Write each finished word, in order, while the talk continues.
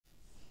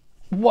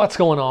What's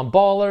going on,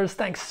 ballers?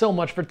 Thanks so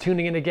much for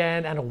tuning in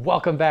again, and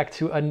welcome back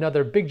to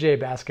another Big J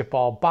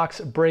Basketball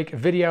box break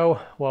video.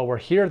 Well, we're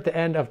here at the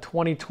end of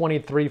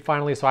 2023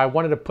 finally, so I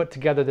wanted to put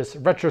together this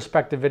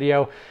retrospective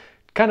video,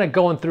 kind of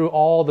going through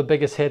all the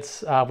biggest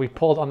hits we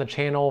pulled on the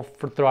channel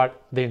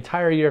throughout the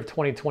entire year of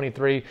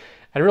 2023.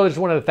 And really just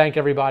wanted to thank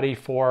everybody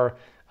for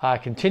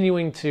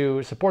continuing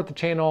to support the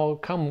channel,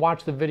 come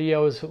watch the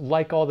videos,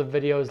 like all the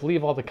videos,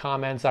 leave all the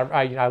comments.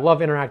 I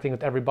love interacting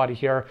with everybody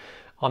here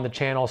on the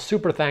channel.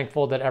 Super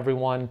thankful that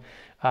everyone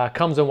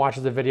comes and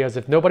watches the videos.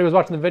 If nobody was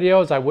watching the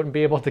videos, I wouldn't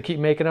be able to keep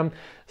making them.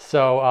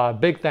 So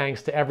big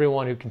thanks to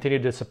everyone who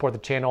continued to support the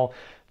channel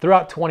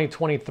throughout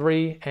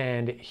 2023.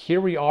 And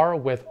here we are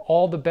with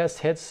all the best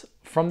hits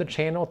from the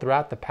channel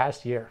throughout the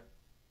past year.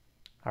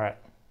 All right,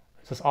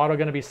 is this auto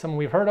gonna be someone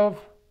we've heard of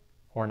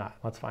or not?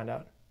 Let's find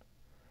out.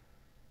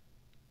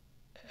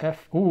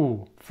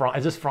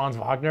 Is this Franz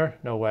Wagner?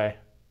 No way.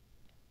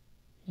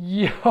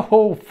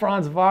 Yo,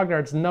 Franz Wagner,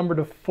 it's numbered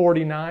to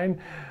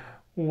 49.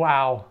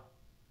 Wow,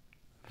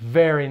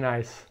 very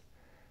nice.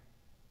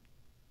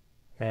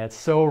 Man, it's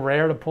so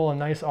rare to pull a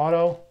nice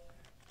auto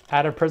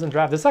out of Prism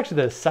Draft. This is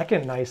actually the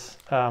second nice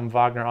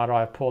Wagner auto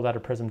I've pulled out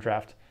of Prism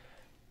Draft.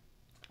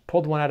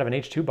 Pulled one out of an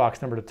H2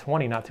 box number to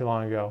 20 not too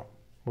long ago.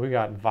 We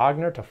got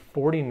Wagner to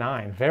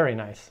 49, very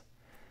nice.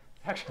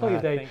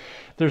 Actually,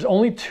 there's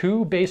only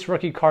 2 base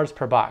rookie cards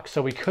per box,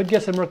 so we could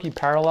get some rookie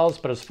parallels,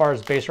 but as far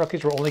as base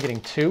rookies, we're only getting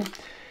 2.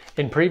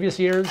 In previous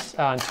years,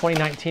 in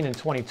 2019 and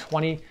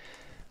 2020,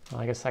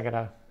 well, I guess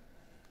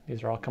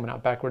these are all coming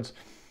out backwards.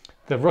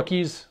 The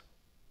rookies,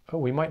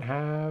 we might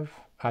have,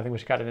 I think we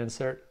just got an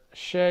insert.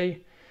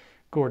 Shea,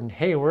 Gordon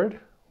Hayward,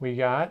 we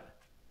got,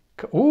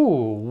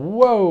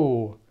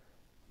 whoa.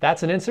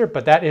 That's an insert,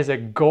 but that is a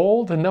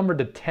gold number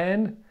to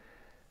 10.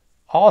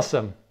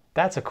 Awesome,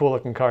 that's a cool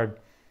looking card.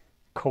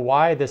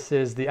 Kawhi, this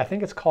is I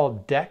think it's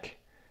called Deck.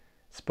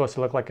 It's supposed to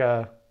look like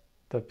the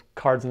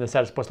cards in the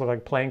set are supposed to look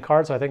like playing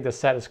cards. So I think the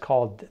set is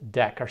called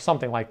Deck or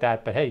something like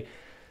that. But hey,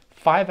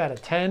 5 out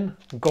of 10,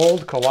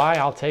 gold Kawhi,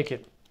 I'll take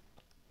it.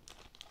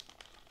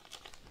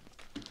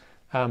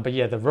 But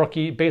yeah, the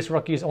base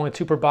rookies, only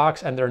 2 per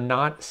box, and they're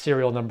not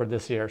serial numbered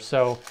this year.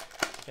 So,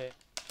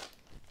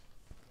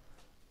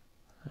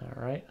 all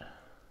right,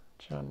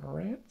 John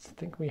Morant, I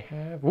think we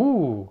have,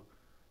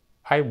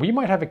 we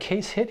might have a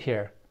case hit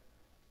here.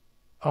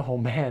 Oh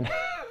man,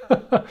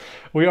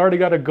 we already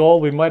got a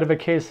gold. We might have a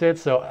case hit.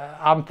 So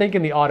I'm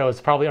thinking the autos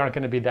probably aren't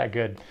going to be that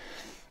good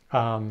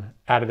out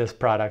of this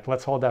product.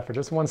 Let's hold that for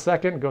just 1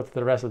 second. Go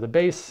through the rest of the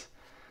base.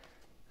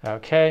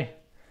 Okay.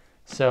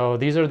 So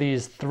these are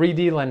these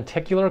 3D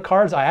lenticular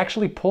cards. I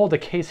actually pulled a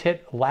case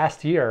hit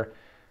last year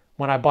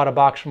when I bought a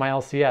box from my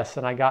LCS,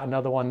 and I got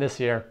another one this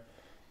year.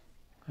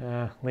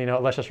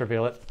 Let's just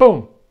reveal it.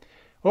 Boom.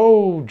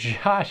 Oh,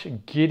 Josh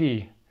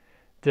Giddey.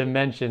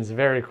 Dimensions,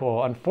 very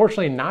cool.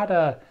 Unfortunately, not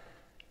a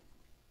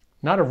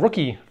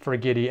rookie for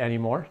Giddey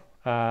anymore.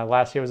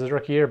 Last year was his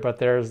rookie year, but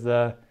there's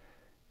the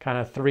kind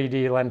of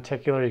 3D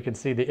lenticular. You can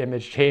see the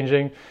image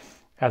changing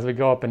as we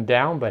go up and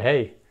down. But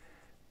hey,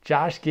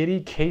 Josh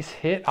Giddey, case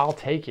hit, I'll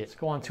take it. Let's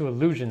go on to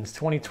Illusions,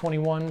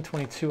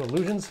 2021-22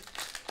 Illusions.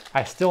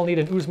 I still need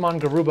an Usman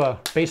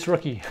Garuba base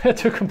rookie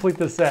to complete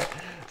the set.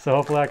 So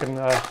hopefully I can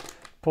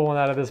pull one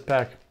out of this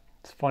pack.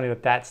 It's funny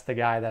that that's the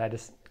guy that I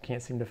just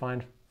can't seem to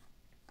find.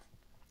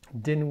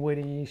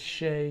 Dinwiddie,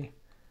 Shea.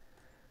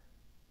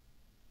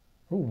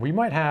 Ooh, we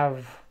might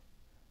have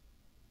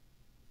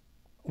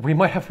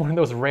one of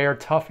those rare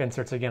tough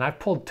inserts again. I've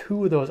pulled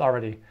 2 of those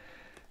already.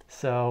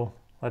 So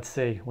let's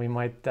see. We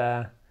might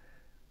let's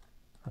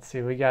see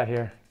what we got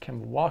here.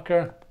 Kemba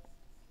Walker.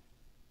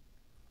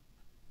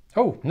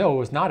 Oh, no, it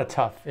was not a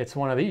tough. It's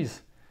one of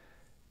these.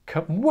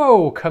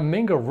 Whoa,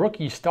 Kuminga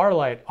rookie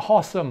Starlight.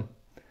 Awesome.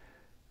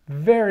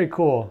 Very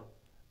cool.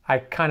 I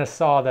kind of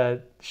saw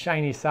the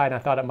shiny side and I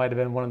thought it might have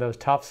been one of those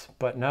toughs,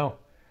 but no.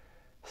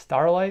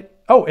 Starlight.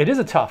 Oh, it is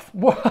a tough.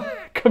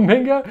 What?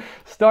 Kuminga,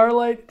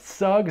 Starlight,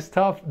 Suggs,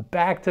 tough,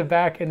 back to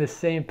back in the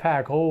same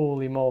pack.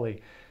 Holy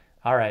moly.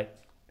 All right.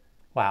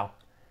 Wow.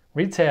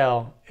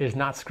 Retail is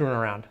not screwing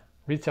around.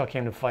 Retail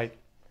came to fight.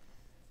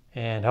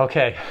 And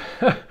okay,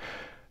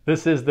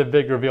 this is the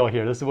big reveal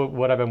here. This is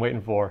what I've been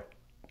waiting for.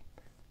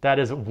 That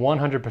is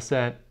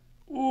 100%.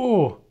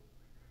 Ooh.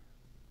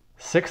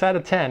 6 out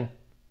of 10.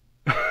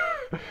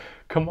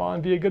 Come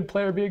on, be a good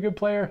player, be a good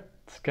player.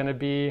 It's going to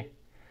be,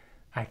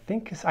 I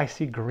think I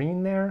see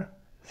green there.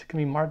 Is it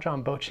going to be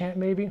Marjon Beauchamp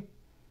maybe?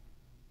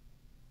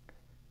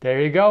 There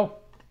you go.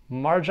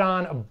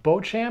 Marjon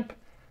Beauchamp.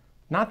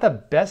 Not the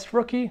best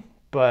rookie,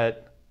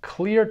 but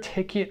clear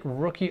ticket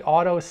rookie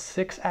auto,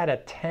 6 out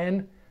of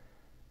 10.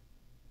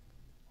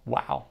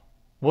 Wow.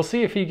 We'll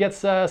see if he gets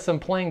some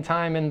playing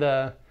time in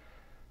the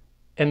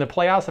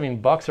playoffs. I mean,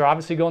 Bucks are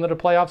obviously going to the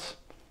playoffs.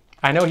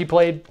 I know he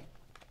played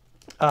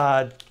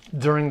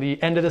during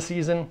the end of the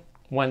season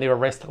when they were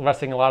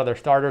resting a lot of their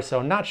starters,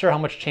 so not sure how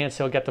much chance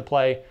he'll get to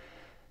play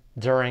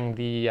during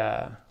the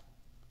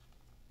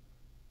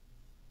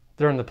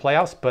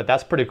playoffs, but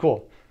that's pretty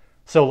cool.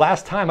 So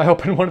last time I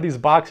opened one of these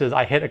boxes,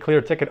 I hit a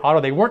clear ticket auto.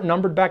 They weren't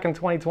numbered back in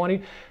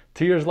 2020.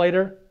 2 years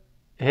later,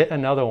 hit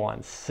another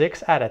one.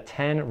 6 out of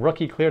 10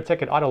 rookie clear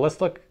ticket auto. Let's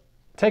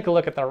take a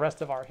look at the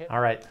rest of our hit. All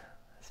right.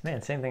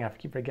 Man, same thing. I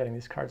keep forgetting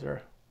these cards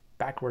are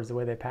backwards the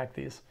way they pack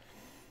these.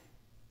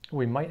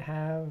 We might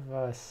have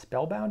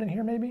Spellbound in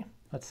here maybe.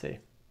 Let's see.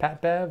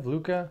 Pat Bev,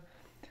 Luca,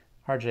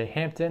 RJ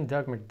Hampton,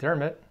 Doug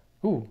McDermott.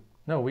 Ooh,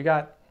 no, we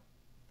got,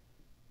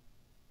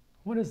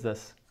 what is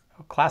this?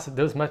 Oh, classic,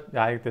 this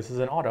is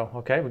an auto.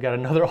 Okay, we got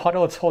another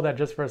auto. Let's hold that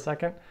just for a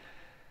second.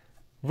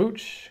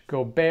 Vooch,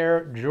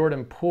 Gobert,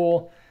 Jordan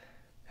Poole.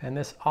 And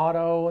this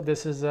auto,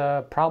 this is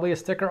probably a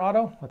sticker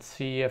auto. Let's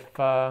see if,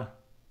 let's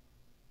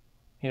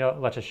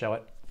just show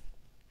it.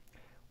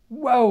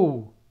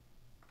 Whoa!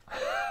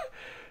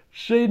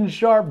 Shaden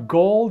Sharp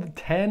gold,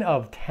 10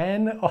 of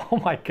 10.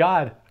 Oh my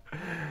God.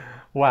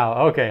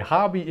 Wow, okay,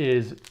 Hobby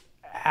is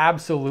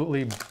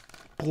absolutely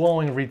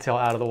blowing retail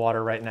out of the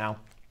water right now.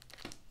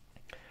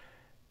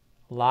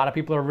 A lot of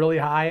people are really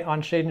high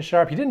on Shaden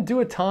Sharp. He didn't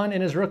do a ton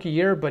in his rookie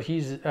year, but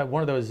he's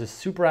one of those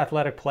super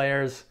athletic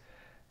players,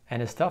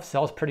 and his stuff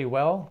sells pretty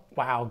well.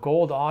 Wow,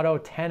 gold auto,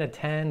 10 of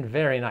 10,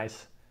 very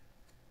nice.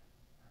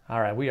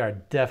 All right, we are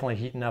definitely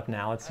heating up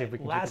now. Let's see if we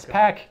can keep it going. Last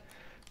pack,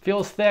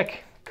 feels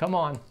thick. Come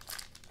on,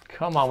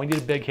 come on, we need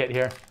a big hit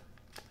here.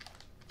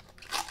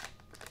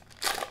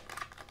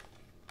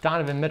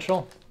 Donovan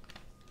Mitchell.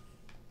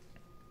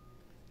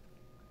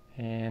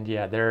 And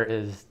yeah, there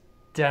is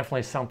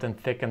definitely something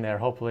thick in there.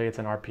 Hopefully it's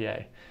an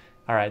RPA.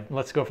 All right,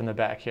 let's go from the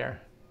back here.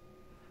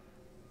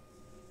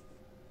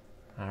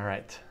 All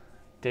right,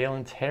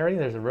 Dalen Terry,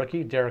 there's a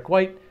rookie. Derek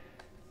White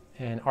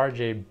and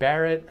RJ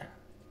Barrett.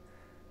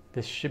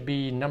 This should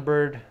be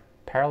numbered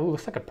parallel.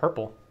 Looks like a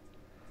purple.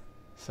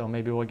 So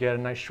maybe we'll get a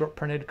nice short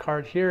printed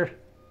card here.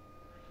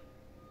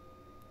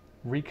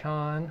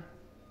 Recon.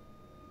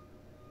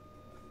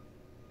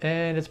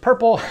 And it's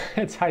purple.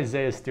 It's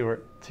Isaiah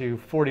Stewart to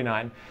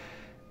 49.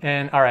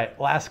 And all right,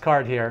 last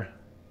card here.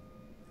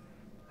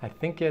 I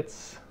think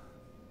it's,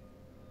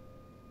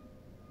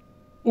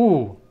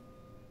 ooh,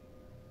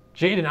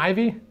 Jaden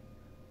Ivey.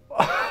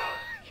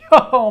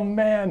 Oh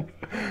man,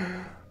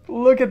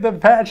 look at the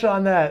patch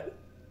on that.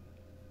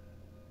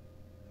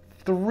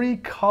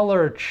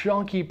 3-color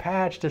chunky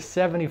patch to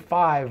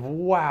 75.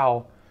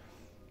 Wow.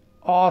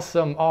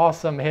 Awesome,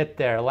 awesome hit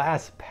there.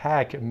 Last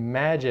pack,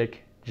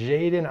 magic.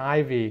 Jaden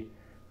Ivey.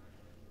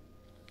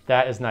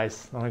 That is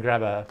nice. I'm gonna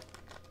grab a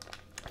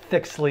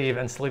thick sleeve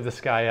and sleeve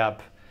this guy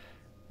up.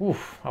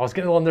 Oof, I was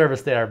getting a little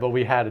nervous there, but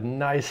we had a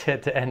nice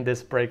hit to end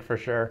this break for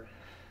sure.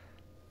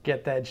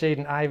 Get that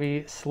Jaden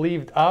Ivey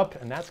sleeved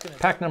up, and that's gonna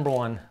pack number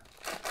 1.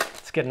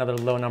 Let's get another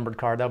low numbered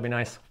card. That'll be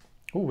nice.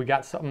 Ooh, we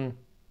got something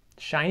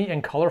shiny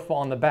and colorful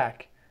on the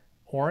back.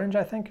 Orange,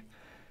 I think.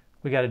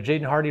 We got a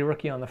Jaden Hardy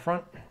rookie on the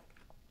front.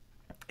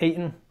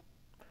 Ayton,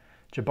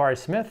 Jabari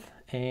Smith.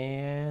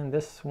 And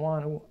this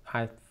one, ooh,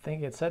 I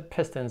think it said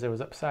Pistons. It was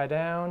upside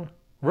down.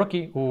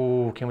 Rookie.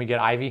 Ooh, can we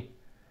get Ivy?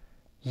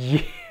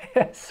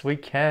 Yes, we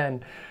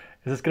can.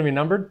 Is this going to be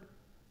numbered?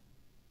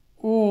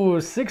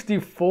 Ooh,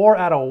 64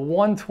 out of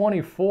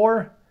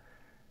 124.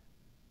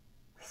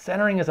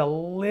 Centering is a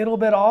little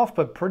bit off,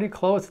 but pretty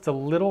close. It's a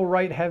little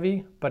right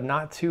heavy, but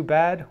not too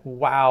bad.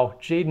 Wow,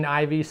 Jaden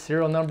Ivey,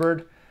 serial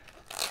numbered.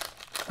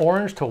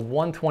 Orange to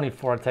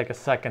 124. I'll take a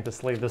second to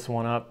sleeve this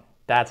one up.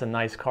 That's a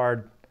nice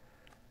card.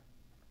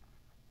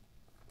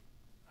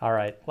 All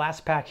right,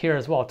 last pack here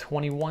as well,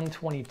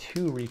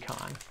 21-22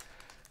 Recon.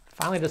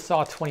 Finally just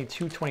saw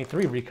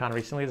 22-23 Recon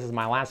recently. This is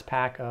my last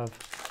pack of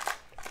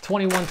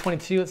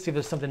 21-22. Let's see if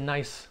there's something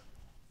nice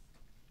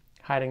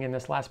hiding in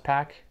this last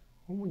pack.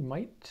 Ooh, we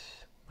might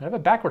have a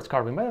backwards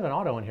card. We might have an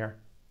auto in here.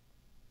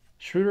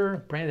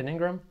 Schroeder, Brandon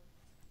Ingram,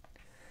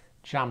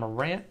 John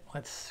Morant.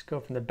 Let's go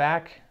from the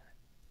back.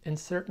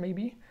 Insert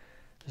maybe.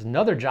 There's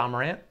another John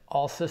Morant.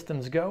 All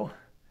systems go.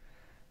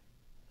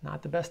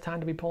 Not the best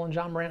time to be pulling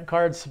John Morant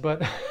cards,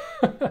 but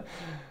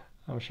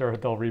I'm sure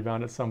they'll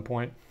rebound at some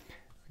point.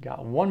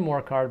 Got one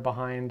more card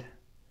behind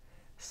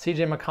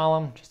CJ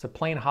McCollum, just a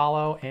plain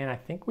hollow, and I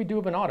think we do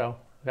have an auto.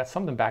 We got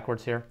something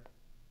backwards here.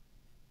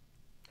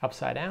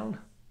 Upside down.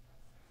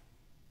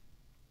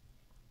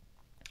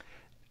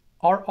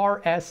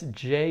 RRSJLJ.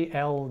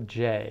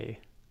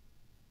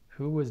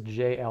 Who was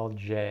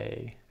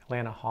JLJ?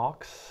 Atlanta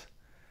Hawks.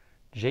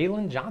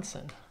 Jalen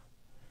Johnson.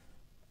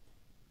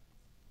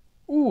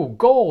 Ooh,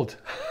 gold.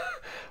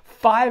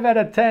 5 out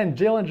of 10.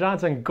 Jalen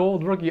Johnson,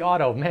 gold rookie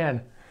auto.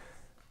 Man,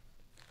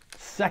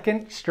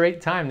 second straight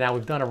time now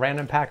we've done a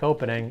random pack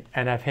opening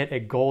and I've hit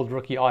a gold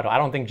rookie auto. I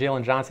don't think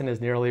Jalen Johnson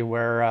is nearly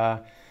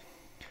where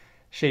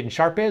Shaden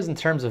Sharp is in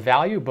terms of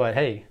value, but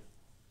hey,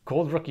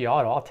 gold rookie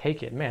auto, I'll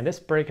take it. Man, this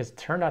break has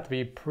turned out to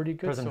be pretty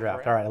good. Prison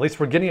draft. All right, at least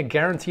we're getting a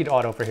guaranteed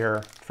auto for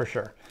here for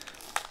sure.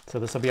 So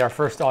this will be our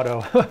first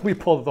auto we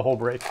pulled the whole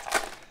break.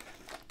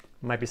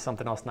 Might be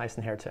something else nice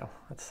in here too.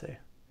 Let's see.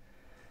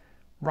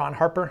 Ron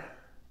Harper,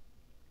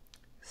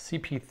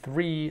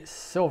 CP3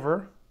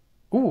 silver.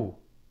 Ooh,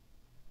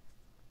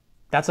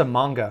 that's a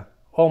manga.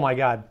 Oh my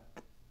God.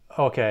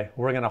 Okay,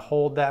 we're gonna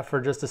hold that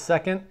for just a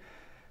second.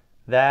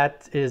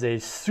 That is a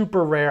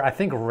super rare, I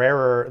think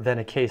rarer than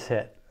a case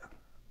hit.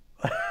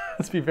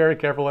 Let's be very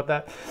careful with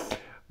that.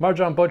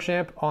 Marjon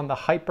Beauchamp on the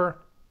hyper.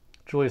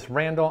 Julius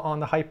Randle on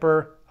the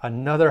hyper.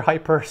 Another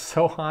hyper.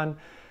 Sohan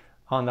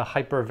on the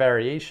hyper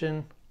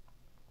variation.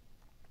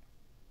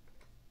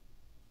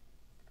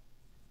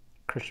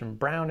 Christian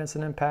Brown is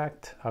an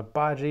impact.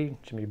 Agbaji,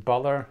 Jimmy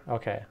Butler.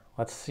 Okay,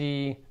 let's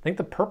see. I think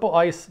the purple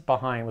ice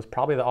behind was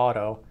probably the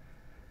auto.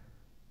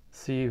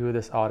 See who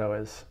this auto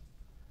is.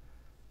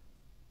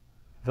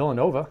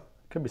 Villanova.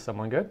 Could be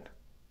someone good.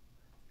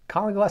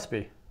 Colin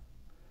Gillespie.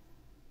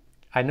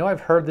 I know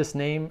I've heard this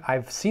name.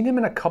 I've seen him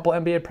in a couple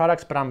NBA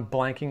products, but I'm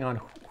blanking on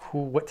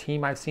what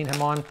team I've seen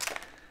him on. I'm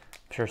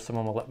sure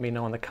someone will let me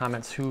know in the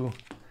comments who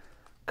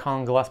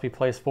Colin Gillespie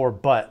plays for,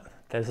 but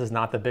this is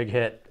not the big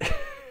hit.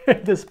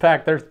 This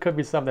pack, there could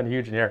be something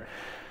huge in here.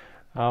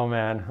 Oh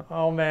man,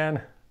 oh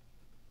man.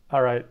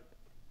 All right,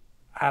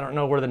 I don't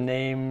know where the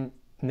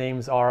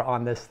names are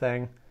on this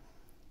thing.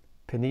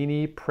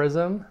 Panini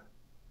Prism.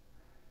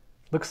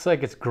 Looks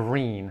like it's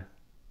green.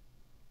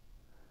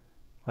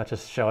 Let's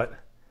just show it.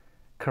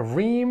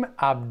 Kareem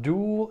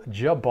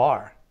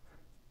Abdul-Jabbar.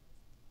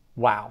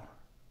 Wow.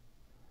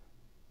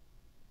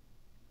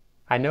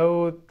 I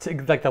know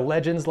like the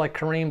legends like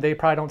Kareem, they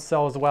probably don't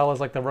sell as well as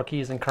like the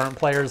rookies and current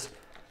players.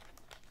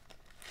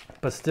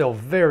 But still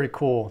very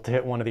cool to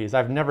hit one of these.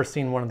 I've never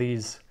seen one of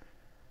these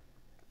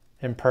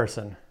in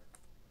person.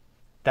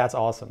 That's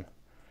awesome.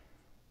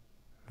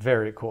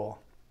 Very cool.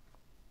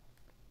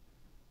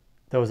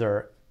 Those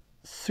are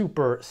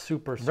super,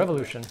 super, super.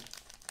 Revolution.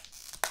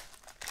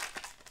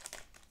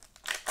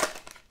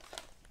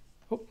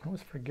 Oh, I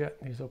always forget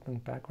these open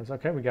backwards.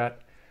 Okay, we got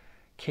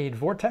Cade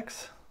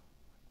Vortex.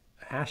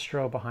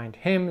 Astro behind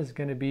him is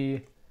going to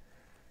be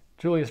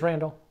Julius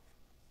Randle.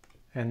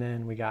 And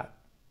then we got,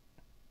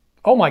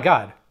 oh my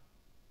God.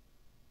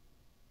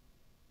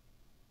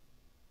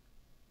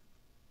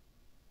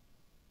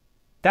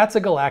 That's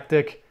a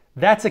Galactic.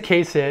 That's a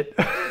case hit.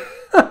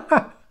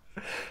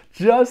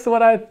 Just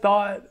when I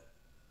thought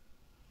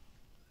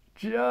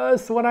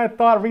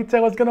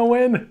retail was going to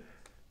win,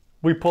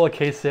 we pull a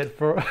case hit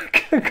for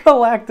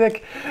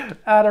Galactic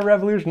out of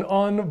Revolution.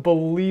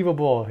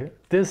 Unbelievable.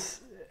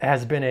 This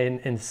has been an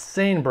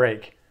insane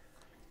break.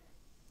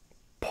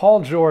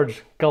 Paul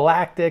George,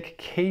 Galactic,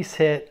 case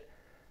hit.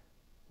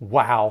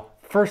 Wow.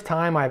 First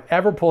time I've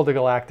ever pulled a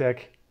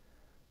Galactic.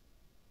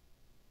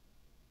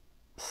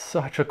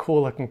 Such a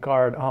cool looking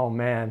card. Oh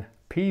man.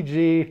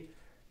 PG.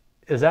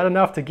 Is that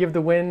enough to give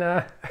the win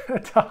to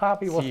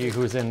Hobby? We'll see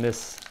who's in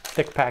this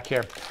thick pack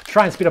here.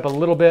 Try and speed up a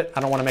little bit.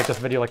 I don't want to make this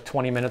video like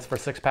 20 minutes for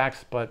 6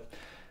 packs, but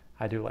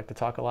I do like to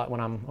talk a lot when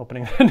I'm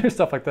opening new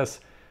stuff like this.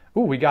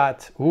 Ooh,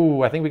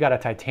 I think we got a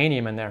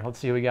titanium in there. Let's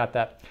see who we got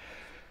that.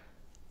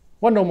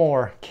 One no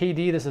more.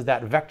 KD, this is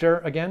that Vector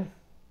again.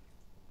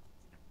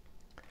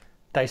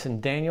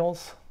 Dyson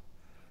Daniels.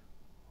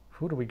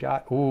 Who do we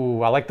got?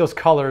 Ooh, I like those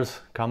colors.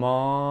 Come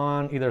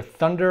on. Either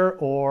Thunder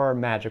or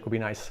Magic would be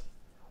nice.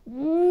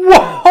 Whoa,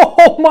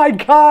 oh my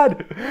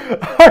God.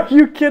 Are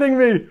you kidding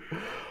me?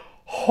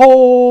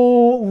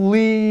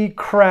 Holy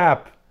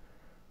crap.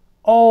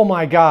 Oh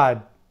my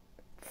God.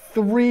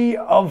 3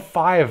 of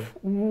 5.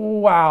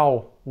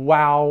 Wow.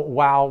 Wow,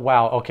 wow,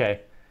 wow.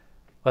 Okay.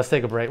 Let's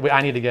take a break.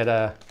 I need to get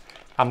a...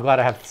 I'm glad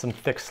I have some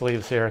thick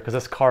sleeves here because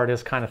this card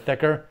is kind of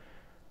thicker.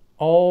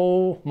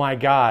 Oh my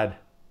God.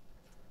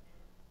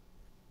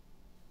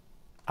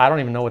 I don't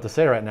even know what to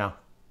say right now.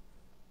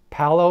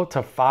 PAOLO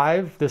to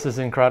 5. This is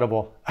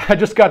incredible. I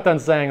just got done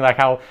saying like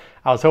how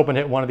I was hoping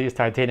to hit one of these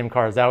titanium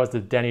cards. That was the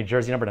Denny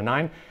jersey number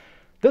 /9.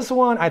 This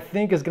one I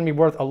think is going to be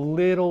worth a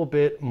little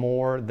bit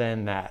more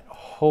than that.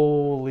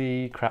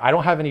 Holy crap. I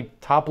don't have any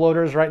top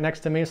loaders right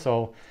next to me,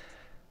 so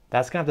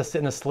that's going to have to sit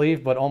in the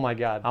sleeve, but oh my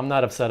God. I'm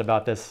not upset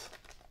about this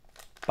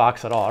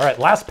box at all. All right,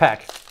 last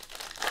pack.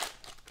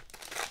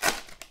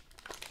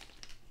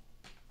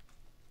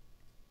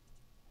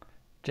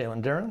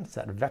 Jalen Duren, it's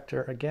that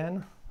Vector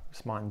again.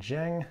 Usman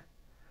Jeng,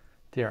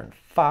 De'Aaron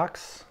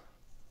Fox.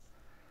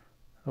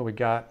 Oh, we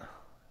got,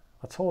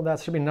 let's hold that.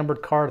 Should be a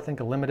numbered card, I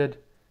think a limited.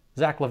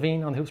 Zach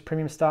LaVine on the Hoops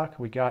Premium stock.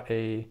 We got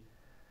a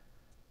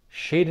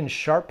Shaden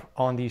Sharp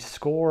on the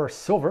Score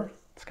Silver.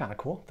 It's kind of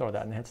cool. Throw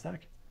that in the hit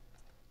stack.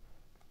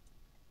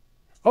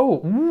 Oh,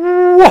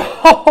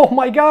 whoa, oh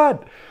my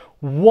God.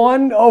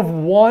 1 of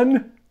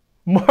 1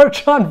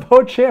 Marjon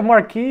Beauchamp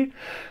marquee.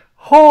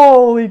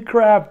 Holy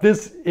crap.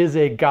 This is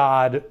a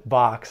God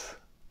box.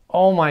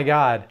 Oh my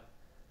God.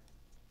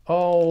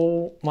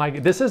 Oh my,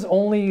 this is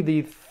only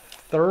the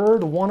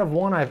 3rd 1 of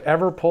 1 I've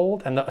ever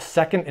pulled and the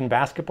 2nd in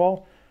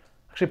basketball.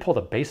 Actually pulled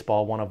a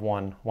baseball 1 of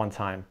 1 one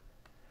time.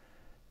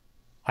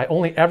 I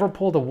only ever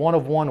pulled a 1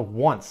 of 1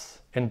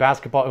 once in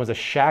basketball. It was a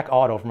Shaq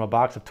auto from a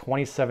box of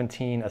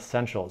 2017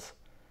 Essentials.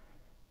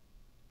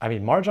 I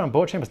mean, Marjon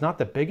Beauchamp is not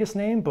the biggest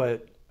name,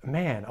 but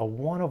man, a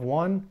 1 of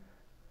 1.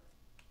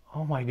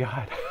 Oh my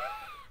God.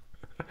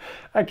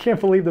 I can't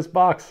believe this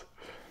box.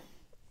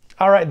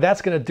 All right,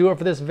 that's going to do it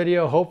for this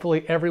video.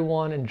 Hopefully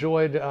everyone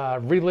enjoyed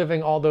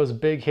reliving all those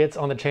big hits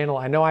on the channel.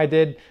 I know I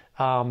did.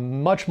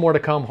 Much more to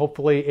come,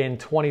 hopefully in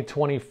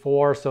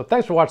 2024. So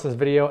thanks for watching this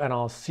video, and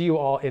I'll see you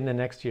all in the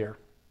next year.